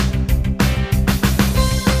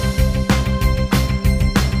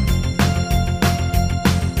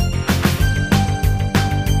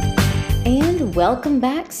Welcome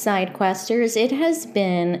back, SideQuesters. It has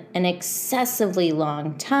been an excessively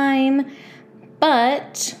long time,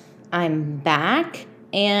 but I'm back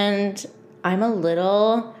and I'm a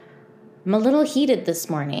little heated this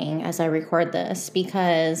morning as I record this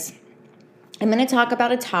because I'm going to talk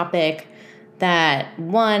about a topic that,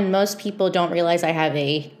 one, most people don't realize I have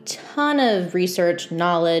a ton of research,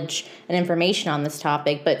 knowledge, and information on this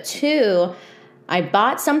topic, but two, I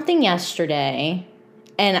bought something yesterday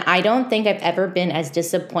and I don't think I've ever been as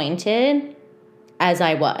disappointed as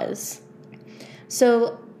I was.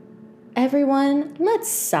 So, everyone, let's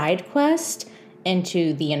side quest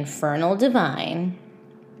into the Infernal Divine.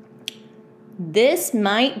 This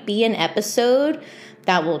might be an episode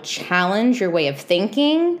that will challenge your way of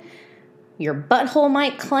thinking. Your butthole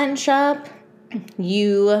might clench up.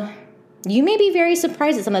 You may be very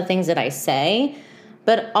surprised at some of the things that I say,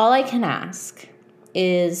 but all I can ask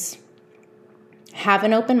is have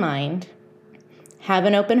an open mind, have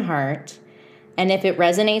an open heart, and if it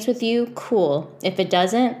resonates with you, cool. If it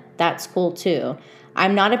doesn't, that's cool too.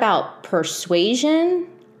 I'm not about persuasion,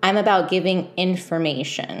 I'm about giving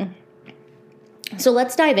information. So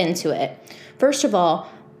let's dive into it. First of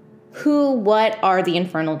all, what are the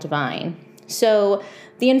Infernal Divine? So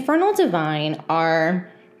the Infernal Divine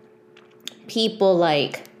are people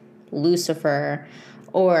like Lucifer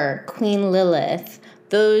or Queen Lilith,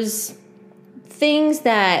 those things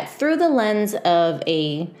that through the lens of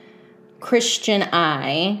a Christian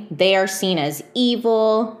eye, they are seen as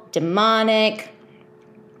evil, demonic,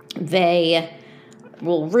 they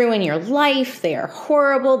will ruin your life, they are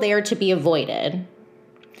horrible, they are to be avoided.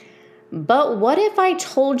 But what if I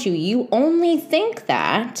told you you only think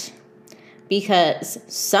that because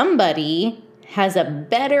somebody has a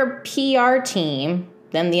better PR team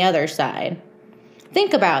than the other side?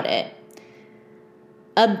 Think about it.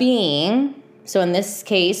 A being, so in this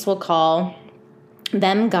case, we'll call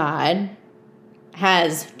them God,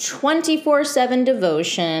 has 24/7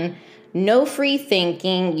 devotion, no free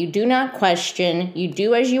thinking, you do not question, you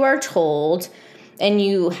do as you are told, and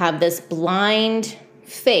you have this blind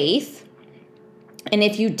faith. And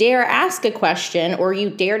if you dare ask a question or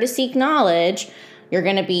you dare to seek knowledge, you're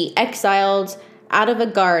going to be exiled out of a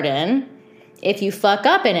garden. If you fuck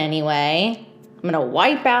up in any way, I'm going to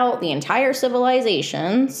wipe out the entire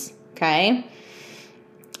civilizations, okay?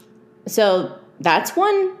 So that's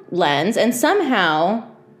one lens, and somehow,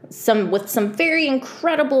 with some very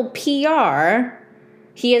incredible PR,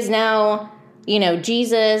 he is now,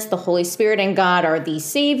 Jesus, the Holy Spirit, and God are the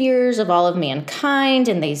saviors of all of mankind,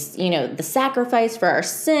 and they, the sacrifice for our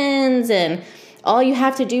sins, and all you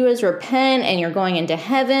have to do is repent, and you're going into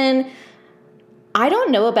heaven. I don't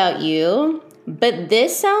know about you, but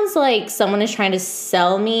this sounds like someone is trying to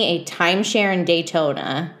sell me a timeshare in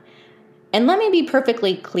Daytona. And let me be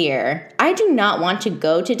perfectly clear. I do not want to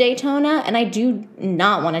go to Daytona, and I do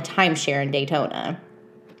not want a timeshare in Daytona.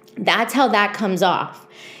 That's how that comes off.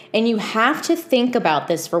 And you have to think about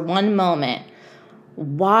this for one moment.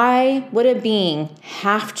 Why would a being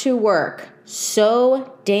have to work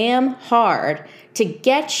so damn hard to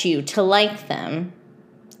get you to like them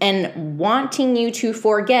and wanting you to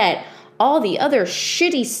forget all the other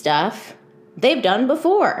shitty stuff they've done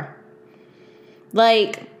before?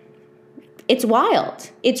 Like, it's wild.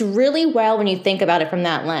 It's really wild when you think about it from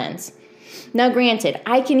that lens. Now, granted,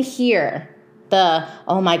 I can hear the,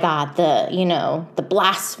 oh my God, the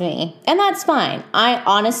blasphemy, and that's fine. I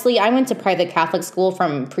went to private Catholic school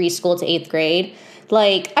from preschool to 8th grade.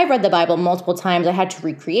 Like, I read the Bible multiple times. I had to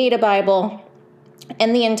recreate a Bible.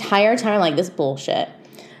 And the entire time, I'm like, this bullshit.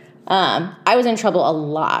 I was in trouble a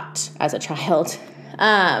lot as a child.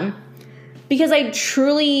 Because I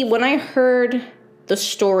truly, when I heard the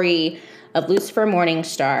story of Lucifer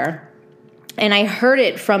Morningstar, and I heard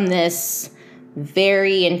it from this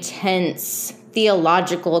very intense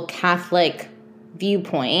theological Catholic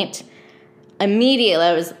viewpoint,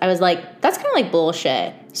 immediately I was like, that's kind of like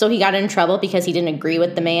bullshit. So he got in trouble because he didn't agree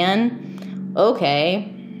with the man. Okay.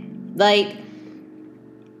 Like,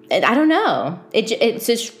 I don't know. It's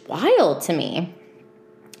just wild to me.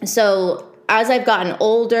 So as I've gotten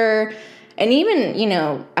older, and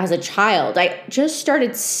even, as a child, I just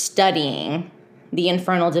started studying the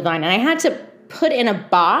Infernal Divine. And I had to put in a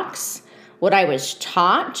box what I was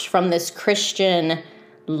taught from this Christian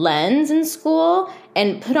lens in school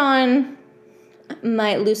and put on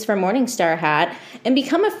my Lucifer Morningstar hat and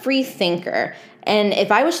become a free thinker. And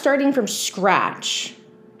if I was starting from scratch,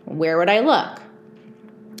 where would I look?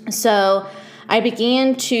 So I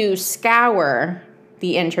began to scour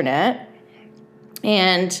the internet,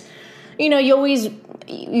 and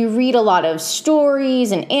you read a lot of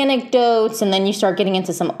stories and anecdotes, and then you start getting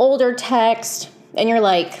into some older text. And you're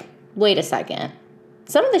like, wait a second.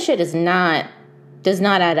 Some of the shit does not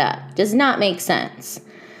add up, does not make sense.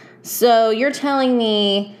 So you're telling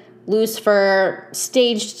me Lucifer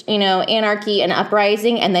staged, anarchy and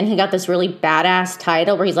uprising, and then he got this really badass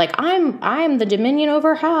title where he's like, I'm the dominion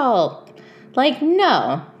over hell. Like,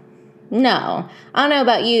 no. I don't know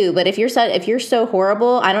about you, but if you're so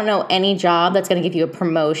horrible, I don't know any job that's going to give you a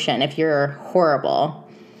promotion if you're horrible.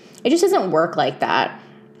 It just doesn't work like that.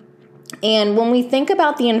 And when we think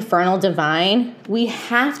about the infernal divine, we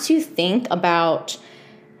have to think about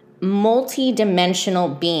multi-dimensional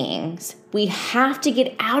beings. We have to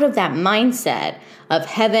get out of that mindset of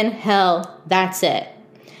heaven, hell, that's it.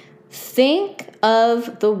 Think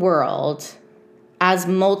of the world as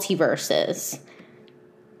multiverses.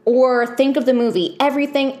 Or think of the movie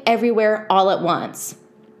Everything, Everywhere, All at Once.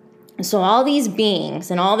 So all these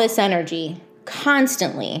beings and all this energy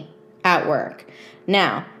constantly at work.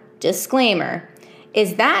 Now, disclaimer,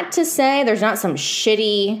 is that to say there's not some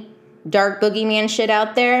shitty dark boogeyman shit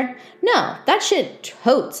out there? No, that shit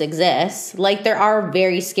totes exists. Like, there are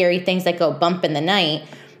very scary things that go bump in the night,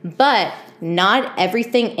 but not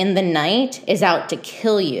everything in the night is out to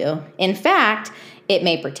kill you. In fact, it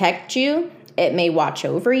may protect you. It may watch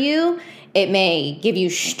over you. It may give you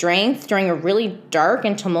strength during a really dark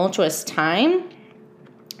and tumultuous time.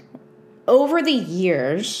 Over the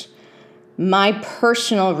years, my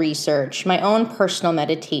personal research, my own personal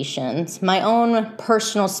meditations, my own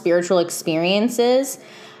personal spiritual experiences,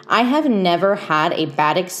 I have never had a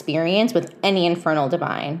bad experience with any infernal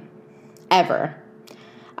divine, ever.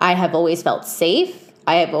 I have always felt safe.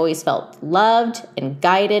 I have always felt loved and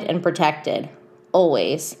guided and protected,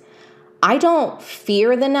 always. I don't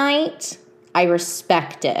fear the night. I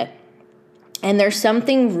respect it. And there's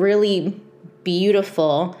something really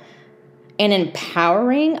beautiful and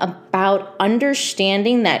empowering about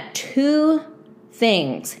understanding that two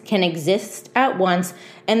things can exist at once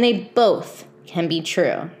and they both can be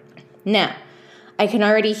true. Now, I can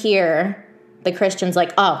already hear the Christians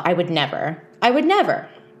like, oh, I would never.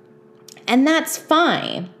 And that's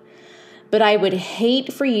fine. But I would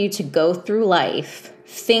hate for you to go through life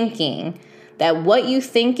thinking that what you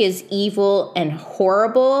think is evil and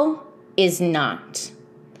horrible is not.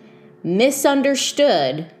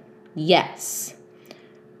 Misunderstood, yes.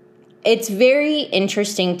 It's very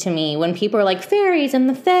interesting to me when people are like fairies and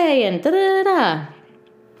the fae and da-da-da-da.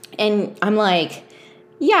 And I'm like,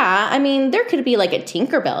 yeah, I mean, there could be like a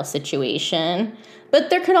Tinkerbell situation, but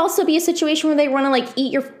there could also be a situation where they want to like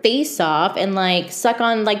eat your face off and like suck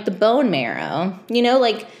on like the bone marrow.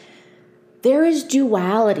 Like there is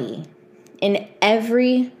duality in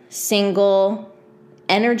every single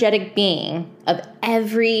energetic being of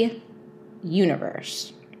every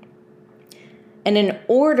universe. And in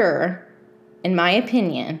order, in my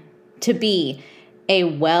opinion, to be a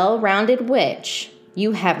well-rounded witch,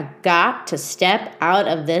 you have got to step out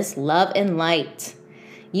of this love and light.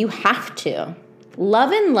 You have to.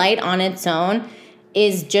 Love and light on its own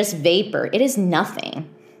is just vapor. It is nothing.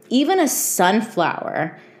 Even a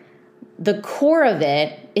sunflower, the core of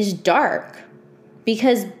it is dark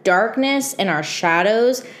because darkness and our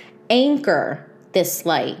shadows anchor this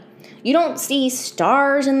light. You don't see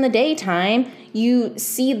stars in the daytime. You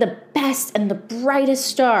see the best and the brightest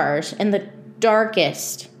stars in the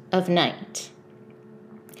darkest of night.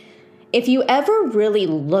 If you ever really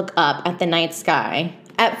look up at the night sky,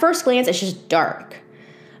 at first glance, it's just dark.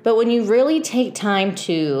 But when you really take time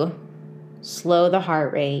to slow the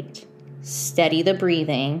heart rate, steady the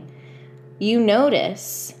breathing, you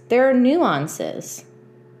notice there are nuances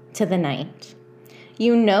to the night.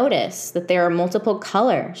 You notice that there are multiple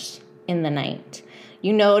colors in the night.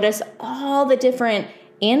 You notice all the different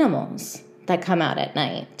animals that come out at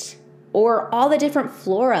night, or all the different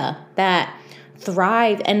flora that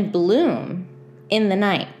thrive and bloom in the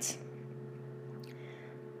night.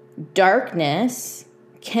 Darkness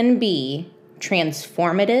can be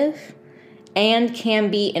transformative and can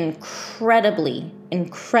be incredibly,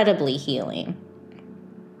 incredibly healing.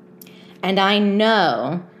 And I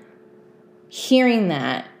know hearing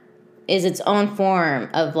that is its own form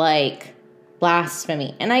of like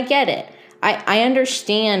blasphemy. And I get it. I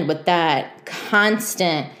understand with that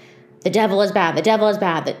constant, the devil is bad,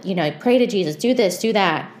 that, pray to Jesus, do this, do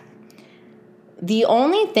that. The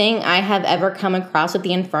only thing I have ever come across with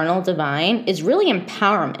the infernal divine is really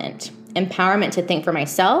empowerment. Empowerment to think for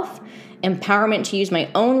myself, empowerment to use my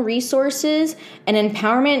own resources, and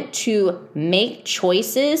empowerment to make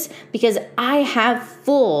choices because I have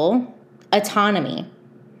full autonomy.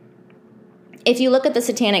 If you look at the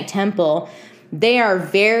Satanic Temple, they are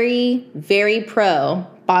very, very pro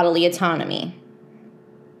bodily autonomy.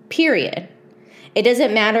 Period. It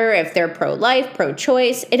doesn't matter if they're pro-life,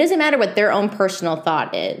 pro-choice. It doesn't matter what their own personal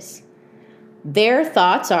thought is. Their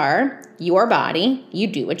thoughts are your body, you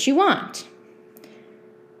do what you want.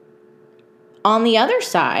 On the other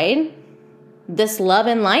side, this love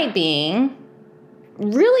and light being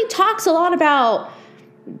really talks a lot about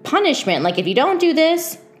punishment. Like, if you don't do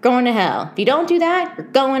this, going to hell. If you don't do that, you're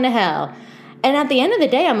going to hell. And at the end of the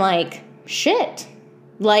day, I'm like, shit.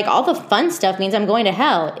 Like, all the fun stuff means I'm going to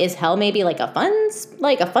hell. Is hell maybe like a fun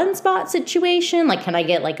spot situation? Like, can I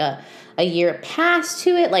get like a year pass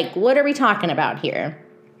to it? Like, what are we talking about here?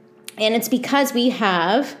 And it's because we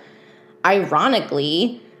have,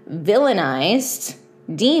 ironically, villainized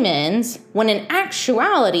demons when in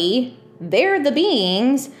actuality, they're the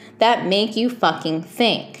beings that make you fucking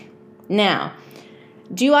think. Now,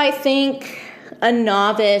 do I think a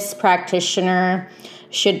novice practitioner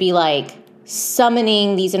should be like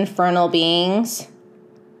summoning these infernal beings?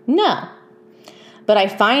 No. But I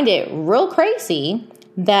find it real crazy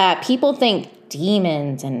that people think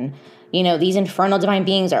demons and, these infernal divine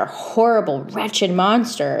beings are horrible, wretched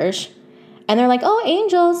monsters. And they're like, oh,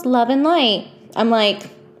 angels, love and light. I'm like,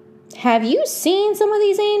 have you seen some of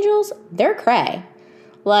these angels? They're cray.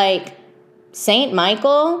 Like, Saint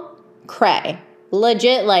Michael, cray.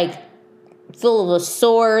 Legit, like, full of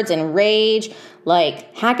swords and rage,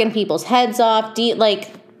 like, hacking people's heads off,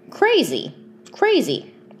 crazy.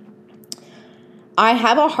 I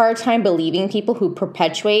have a hard time believing people who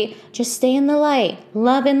perpetuate, just stay in the light,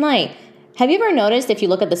 love and light. Have you ever noticed if you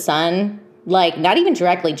look at the sun, like, not even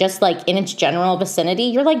directly, just like in its general vicinity,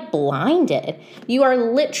 you're like blinded. You are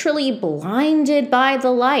literally blinded by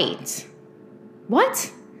the light.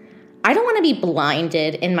 What? I don't want to be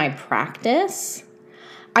blinded in my practice.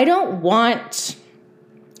 I don't want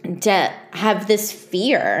to have this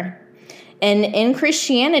fear. And in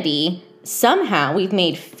Christianity, somehow we've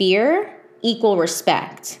made fear equal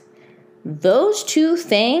respect. Those two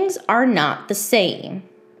things are not the same.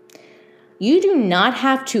 You do not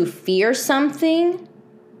have to fear something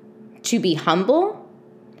to be humble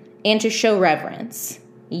and to show reverence.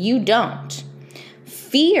 You don't.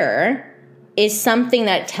 Fear is something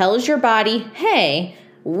that tells your body, hey,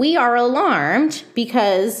 we are alarmed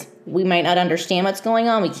because we might not understand what's going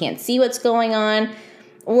on. We can't see what's going on.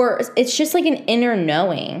 Or it's just like an inner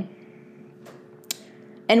knowing.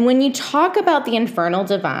 And when you talk about the infernal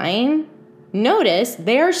divine, notice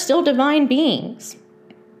they are still divine beings.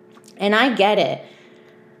 And I get it.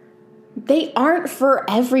 They aren't for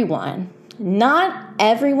everyone. Not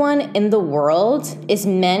everyone in the world is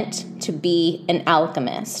meant to be an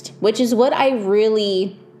alchemist, which is what I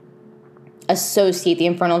really associate the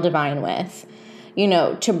infernal divine with.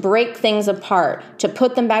 To break things apart, to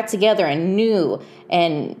put them back together in new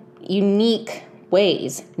and unique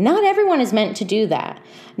ways. Not everyone is meant to do that.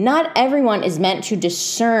 Not everyone is meant to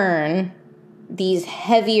discern these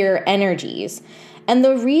heavier energies. And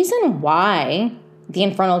the reason why the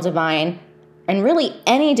infernal divine, and really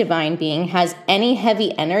any divine being, has any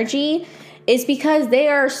heavy energy is because they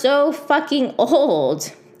are so fucking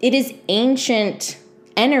old. It is ancient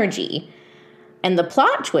energy. And the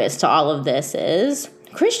plot twist to all of this is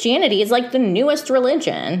Christianity is like the newest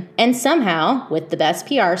religion, and somehow, with the best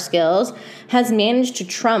PR skills, has managed to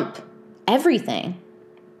trump everything.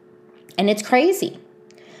 And it's crazy.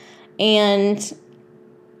 And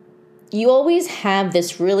you always have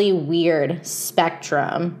this really weird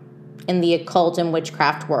spectrum in the occult and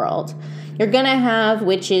witchcraft world. You're going to have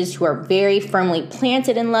witches who are very firmly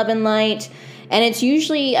planted in love and light, and it's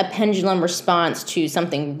usually a pendulum response to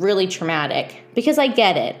something really traumatic. Because I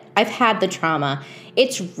get it. I've had the trauma.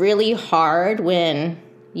 It's really hard when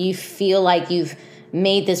you feel like you've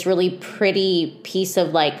made this really pretty piece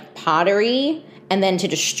of like pottery and then to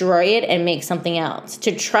destroy it and make something else.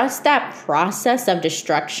 To trust that process of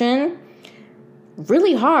destruction,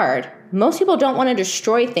 really hard. Most people don't want to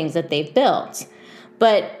destroy things that they've built.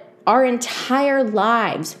 But our entire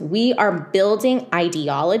lives, we are building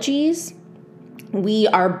ideologies. We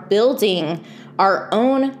are building our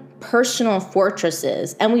own personal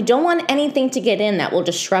fortresses, and we don't want anything to get in that will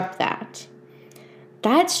disrupt that.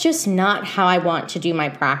 That's just not how I want to do my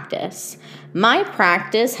practice. My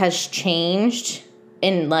practice has changed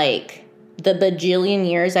in like the bajillion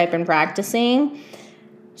years I've been practicing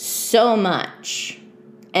so much.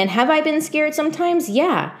 And have I been scared sometimes?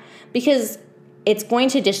 Yeah, because it's going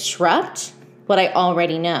to disrupt what I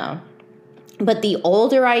already know. But the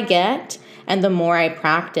older I get, and the more I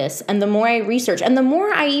practice, and the more I research, and the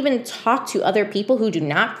more I even talk to other people who do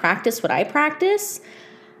not practice what I practice,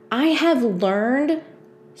 I have learned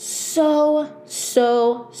so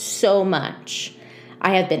much.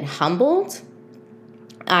 I have been humbled.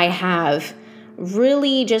 I have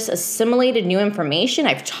really just assimilated new information.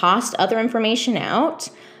 I've tossed other information out.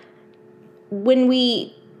 When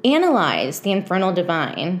we analyze the infernal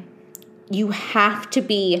divine, you have to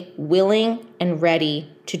be willing and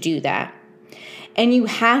ready to do that. And you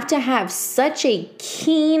have to have such a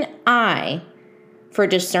keen eye for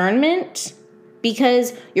discernment,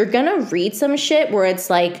 because you're going to read some shit where it's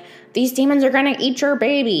like, these demons are going to eat your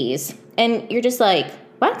babies. And you're just like,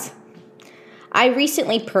 what? I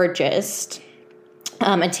recently purchased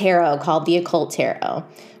a tarot called the Occult Tarot.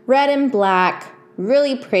 Red and black,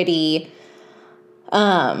 really pretty.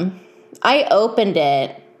 I opened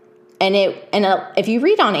it, and if you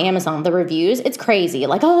read on Amazon the reviews, it's crazy.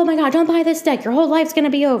 Like, oh my God, don't buy this deck. Your whole life's going to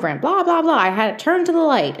be over, and blah, blah, blah. I had it turned to the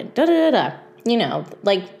light, and da-da-da-da. You know,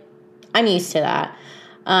 like, I'm used to that.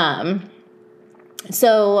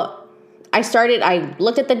 So I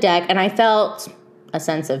looked at the deck, and I felt a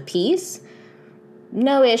sense of peace.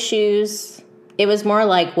 No issues. It was more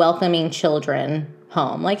like welcoming children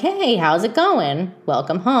home. Like, hey, how's it going?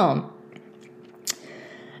 Welcome home.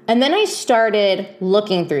 And then I started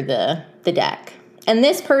looking through the deck. And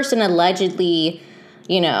this person allegedly,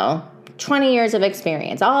 20 years of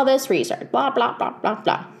experience, all this research, blah, blah, blah, blah,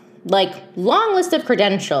 blah. Like, long list of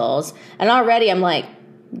credentials. And already I'm like,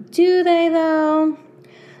 do they though?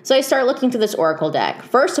 So I start looking through this Oracle deck.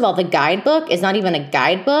 First of all, the guidebook is not even a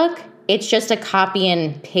guidebook. It's just a copy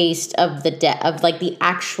and paste of the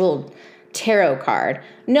actual tarot card.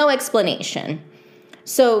 No explanation.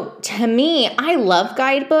 So to me, I love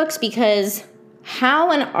guidebooks, because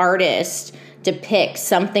how an artist depicts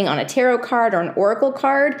something on a tarot card or an oracle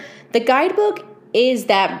card, the guidebook is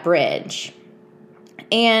that bridge.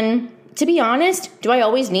 And to be honest, do I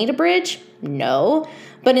always need a bridge? No.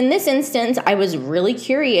 But in this instance, I was really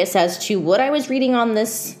curious as to what I was reading on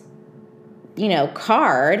this,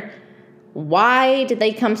 card. Why did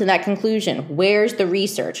they come to that conclusion? Where's the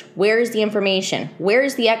research? Where's the information?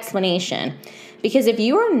 Where's the explanation? Because if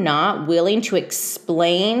you are not willing to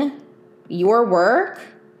explain your work,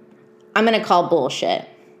 I'm going to call bullshit.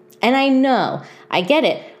 And I know, I get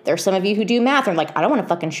it. There's some of you who do math and are like, I don't want to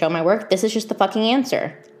fucking show my work. This is just the fucking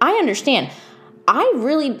answer. I understand.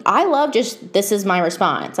 I love just, this is my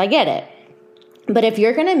response. I get it. But if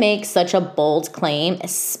you're going to make such a bold claim,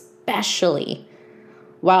 especially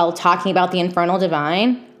while talking about the infernal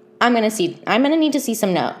divine, I'm going to need to see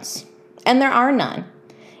some notes. And there are none.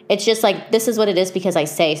 It's just like, this is what it is because I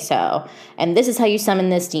say so. And this is how you summon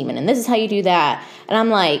this demon. And this is how you do that. And I'm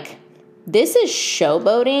like, this is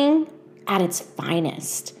showboating at its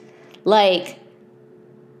finest. Like,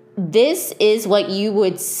 this is what you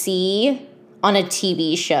would see on a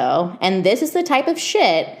TV show. And this is the type of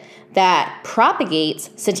shit that propagates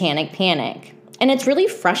satanic panic. And it's really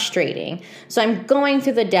frustrating. So I'm going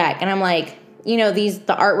through the deck and I'm like, the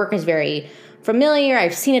artwork is very familiar.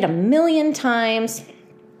 I've seen it a million times.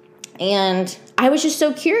 And I was just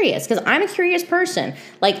so curious because I'm a curious person.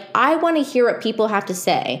 Like, I want to hear what people have to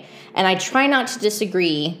say. And I try not to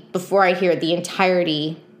disagree before I hear the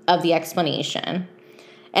entirety of the explanation.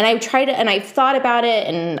 And I've thought about it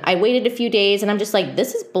and I waited a few days and I'm just like,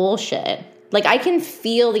 this is bullshit. Like, I can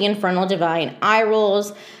feel the infernal divine eye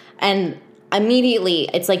rolls, and immediately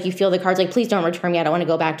it's like you feel the cards like, please don't return me. I don't want to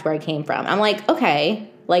go back to where I came from. I'm like, okay,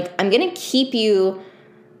 like, I'm going to keep you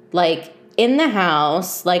like in the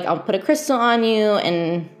house. Like, I'll put a crystal on you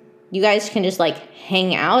and you guys can just like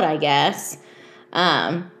hang out, I guess.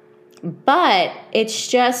 But it's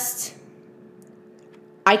just,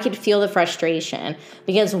 I could feel the frustration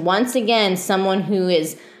because once again, someone who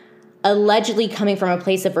is allegedly coming from a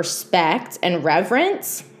place of respect and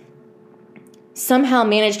reverence somehow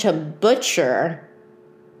managed to butcher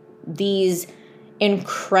these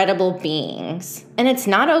incredible beings. And it's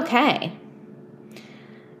not okay.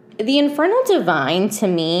 The infernal divine, to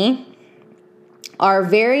me, are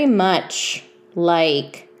very much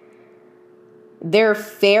like, they're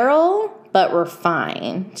feral but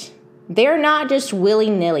refined. They're not just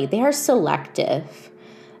willy-nilly. They are selective.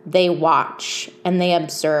 They watch and they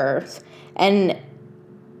observe. And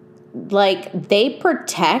like, they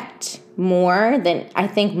protect more than I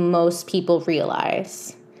think most people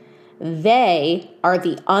realize. They are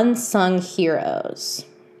the unsung heroes.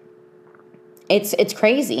 It's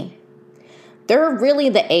crazy. They're really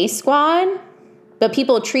the A squad, but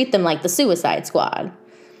people treat them like the Suicide Squad,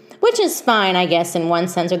 which is fine, I guess, in one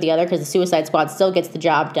sense or the other, because the Suicide Squad still gets the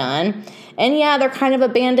job done. And yeah, they're kind of a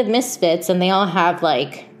band of misfits, and they all have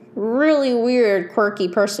like really weird, quirky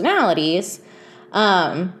personalities.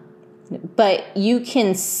 But you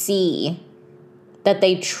can see that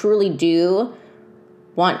they truly do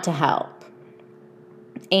want to help.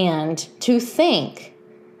 And to think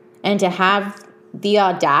and to have the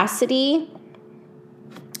audacity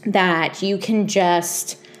that you can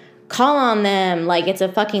just call on them like it's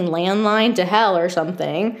a fucking landline to hell or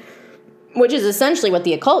something, which is essentially what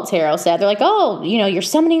the occult tarot said. They're like, oh, you're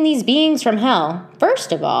summoning these beings from hell.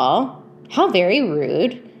 First of all, how very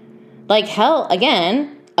rude. Like, hell,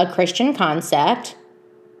 again, a Christian concept,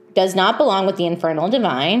 does not belong with the infernal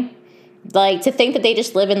divine. Like, to think that they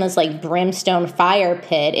just live in this, like, brimstone fire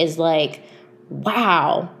pit is like,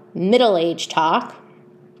 wow, middle-age talk.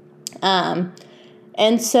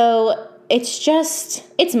 And so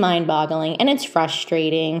it's mind-boggling, and it's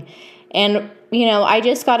frustrating. And, I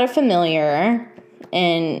just got a familiar,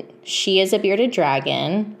 and she is a bearded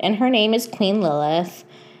dragon, and her name is Queen Lilith.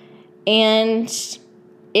 And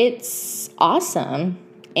it's awesome.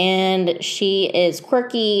 And she is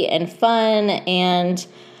quirky and fun, and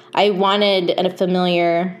I wanted a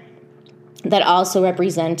familiar that also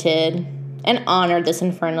represented and honored this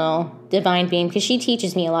infernal divine being, because she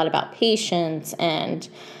teaches me a lot about patience and,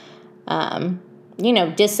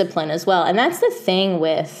 discipline as well. And that's the thing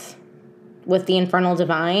with the infernal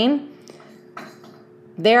divine.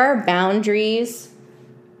 There are boundaries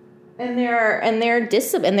and there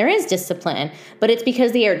is discipline, but it's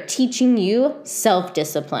because they are teaching you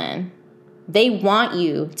self-discipline. They want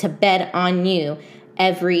you to bet on you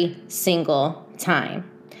every single time.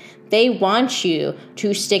 They want you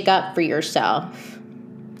to stick up for yourself.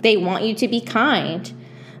 They want you to be kind,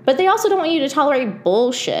 but they also don't want you to tolerate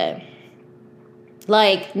bullshit.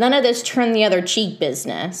 Like, none of this turn the other cheek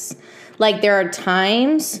business. Like, there are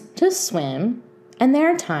times to swim and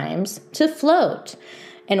there are times to float.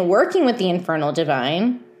 And working with the infernal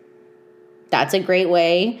divine, that's a great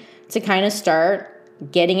way to kind of start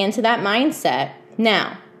getting into that mindset.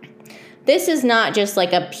 Now, this is not just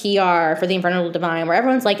like a PR for the infernal divine where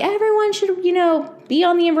everyone's like, everyone should, be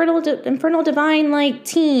on the infernal divine, like,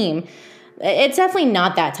 team. It's definitely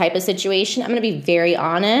not that type of situation. I'm going to be very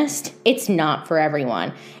honest. It's not for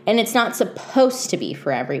everyone. And it's not supposed to be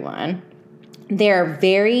for everyone. There are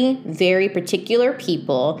very, very particular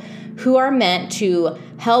people who are meant to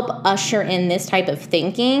help usher in this type of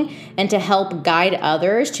thinking and to help guide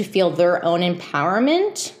others to feel their own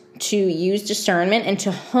empowerment, to use discernment, and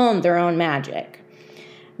to hone their own magic.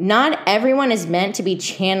 Not everyone is meant to be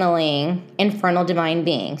channeling infernal divine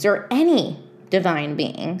beings or any divine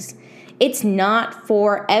beings. It's not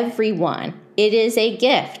for everyone. It is a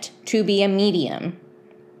gift to be a medium.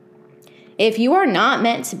 If you are not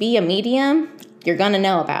meant to be a medium, you're going to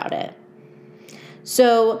know about it.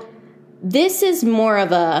 So this is more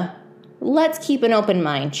of a let's keep an open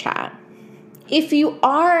mind chat. If you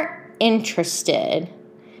are interested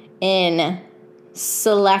in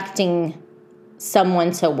selecting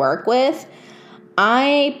someone to work with,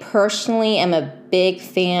 I personally am a big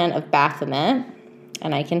fan of Baphomet,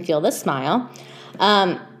 and I can feel the smile.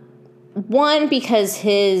 One, because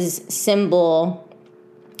his symbol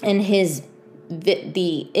and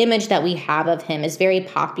the image that we have of him is very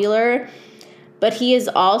popular, but he is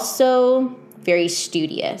also very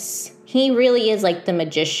studious. He really is like the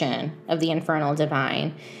magician of the infernal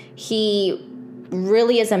divine. He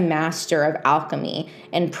really is a master of alchemy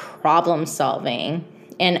and problem solving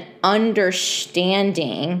and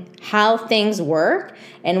understanding how things work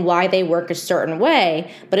and why they work a certain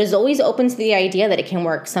way, but is always open to the idea that it can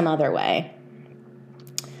work some other way.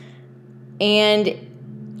 And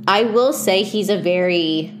I will say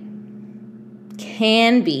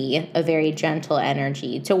can be a very gentle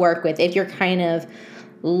energy to work with if you're kind of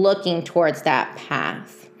looking towards that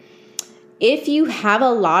path. If you have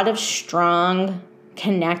a lot of strong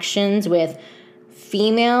connections with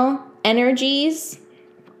female energies,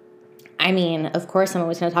 I mean, of course, I'm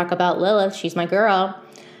always going to talk about Lilith. She's my girl.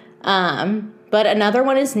 But another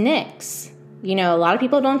one is Nyx. A lot of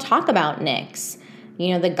people don't talk about Nyx.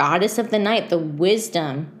 The goddess of the night, the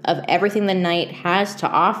wisdom of everything the night has to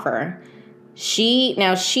offer. She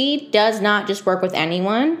does not just work with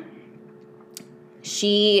anyone.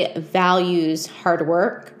 She values hard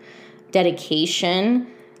work, dedication,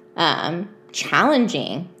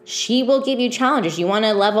 challenging. She will give you challenges. You want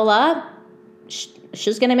to level up?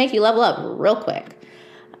 She's going to make you level up real quick.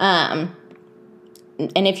 And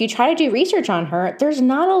if you try to do research on her, there's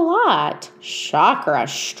not a lot. Shocker, a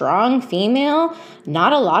strong female,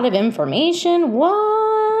 not a lot of information.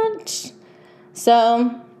 What?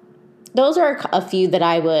 So those are a few that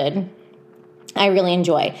I really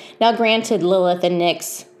enjoy. Now, granted, Lilith and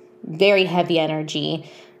Nyx, very heavy energy,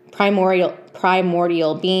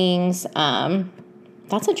 primordial beings.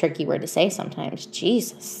 That's a tricky word to say sometimes.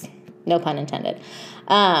 Jesus. No pun intended.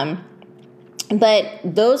 But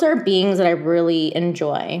those are beings that I really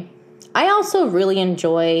enjoy. I also really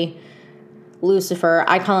enjoy Lucifer.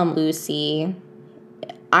 I call him Lucy.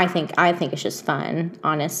 I think it's just fun,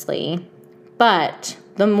 honestly. But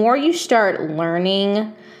the more you start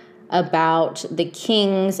learning about the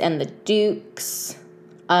kings and the dukes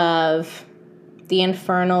of the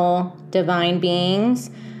infernal divine beings,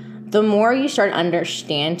 the more you start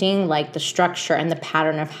understanding like the structure and the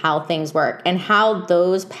pattern of how things work and how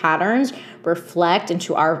those patterns reflect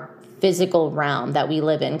into our physical realm that we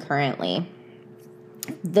live in currently.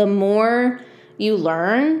 The more you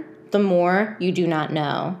learn, the more you do not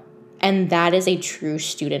know. And that is a true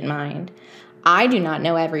student mind. I do not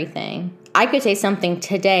know everything. I could say something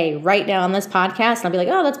today, right now on this podcast, and I'll be like,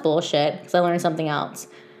 oh, that's bullshit, because I learned something else.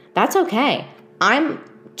 That's okay. I'm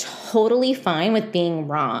totally fine with being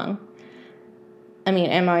wrong. I mean,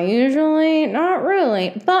 am I usually? Not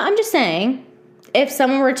really. But I'm just saying, if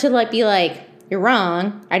someone were to like be like, you're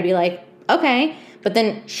wrong, I'd be like, okay, but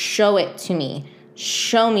then show it to me.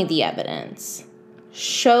 Show me the evidence.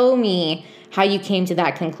 Show me how you came to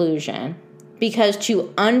that conclusion. Because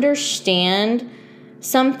to understand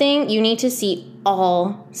something, you need to see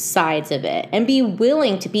all sides of it and be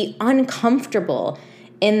willing to be uncomfortable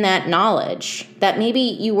in that knowledge that maybe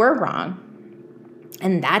you were wrong.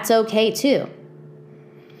 And that's okay too.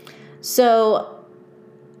 So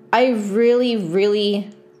I really,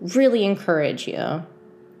 really, really encourage you.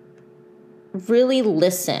 Really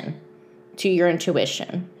listen to your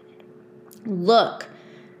intuition. Look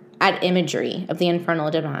at imagery of the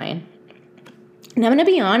infernal divine. And I'm going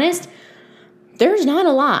to be honest, there's not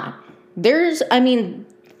a lot.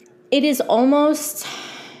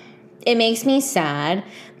 It makes me sad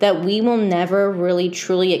that we will never really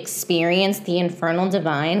truly experience the infernal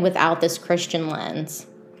divine without this Christian lens.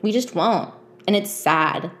 We just won't. And it's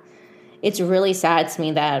sad. It's really sad to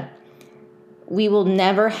me that we will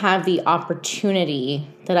never have the opportunity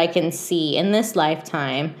that I can see in this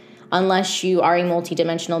lifetime unless you are a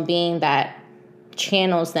multidimensional being that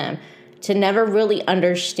channels them, to never really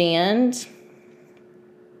understand.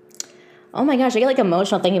 Oh my gosh, I get like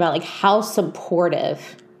emotional thinking about like how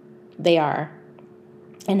supportive they are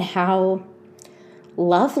and how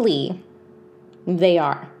lovely they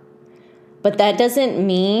are. But that doesn't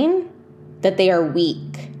mean that they are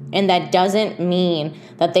weak, and that doesn't mean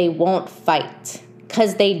that they won't fight,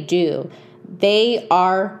 because they do. They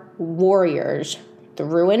are warriors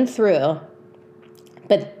through and through,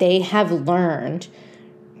 but they have learned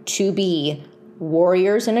to be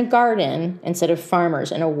warriors in a garden instead of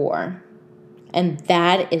farmers in a war. And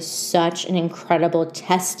that is such an incredible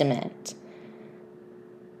testament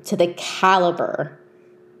to the caliber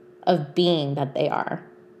of being that they are.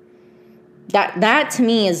 That to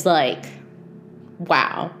me is like,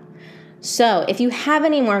 wow. So if you have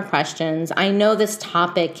any more questions, I know this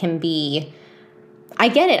topic can be, I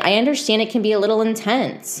get it. I understand it can be a little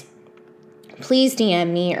intense. Please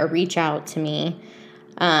DM me or reach out to me.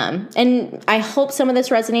 And I hope some of this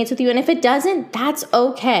resonates with you. And if it doesn't, that's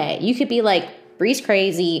okay. You could be like, Bree's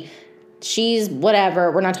crazy. She's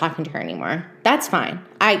whatever. We're not talking to her anymore. That's fine.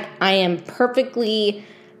 I am perfectly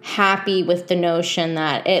happy with the notion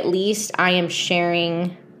that at least I am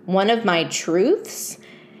sharing one of my truths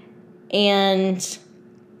and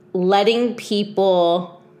letting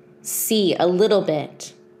people see a little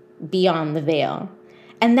bit beyond the veil.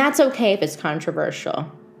 And that's okay if it's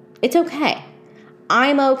controversial. It's okay.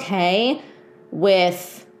 I'm okay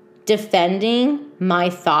with defending my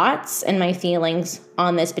thoughts and my feelings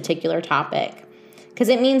on this particular topic because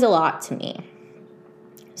it means a lot to me.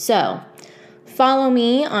 So follow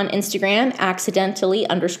me on Instagram,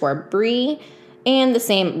 accidentally_Bree, and the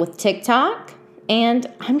same with TikTok. And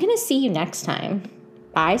I'm going to see you next time.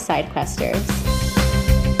 Bye, Sidequesters.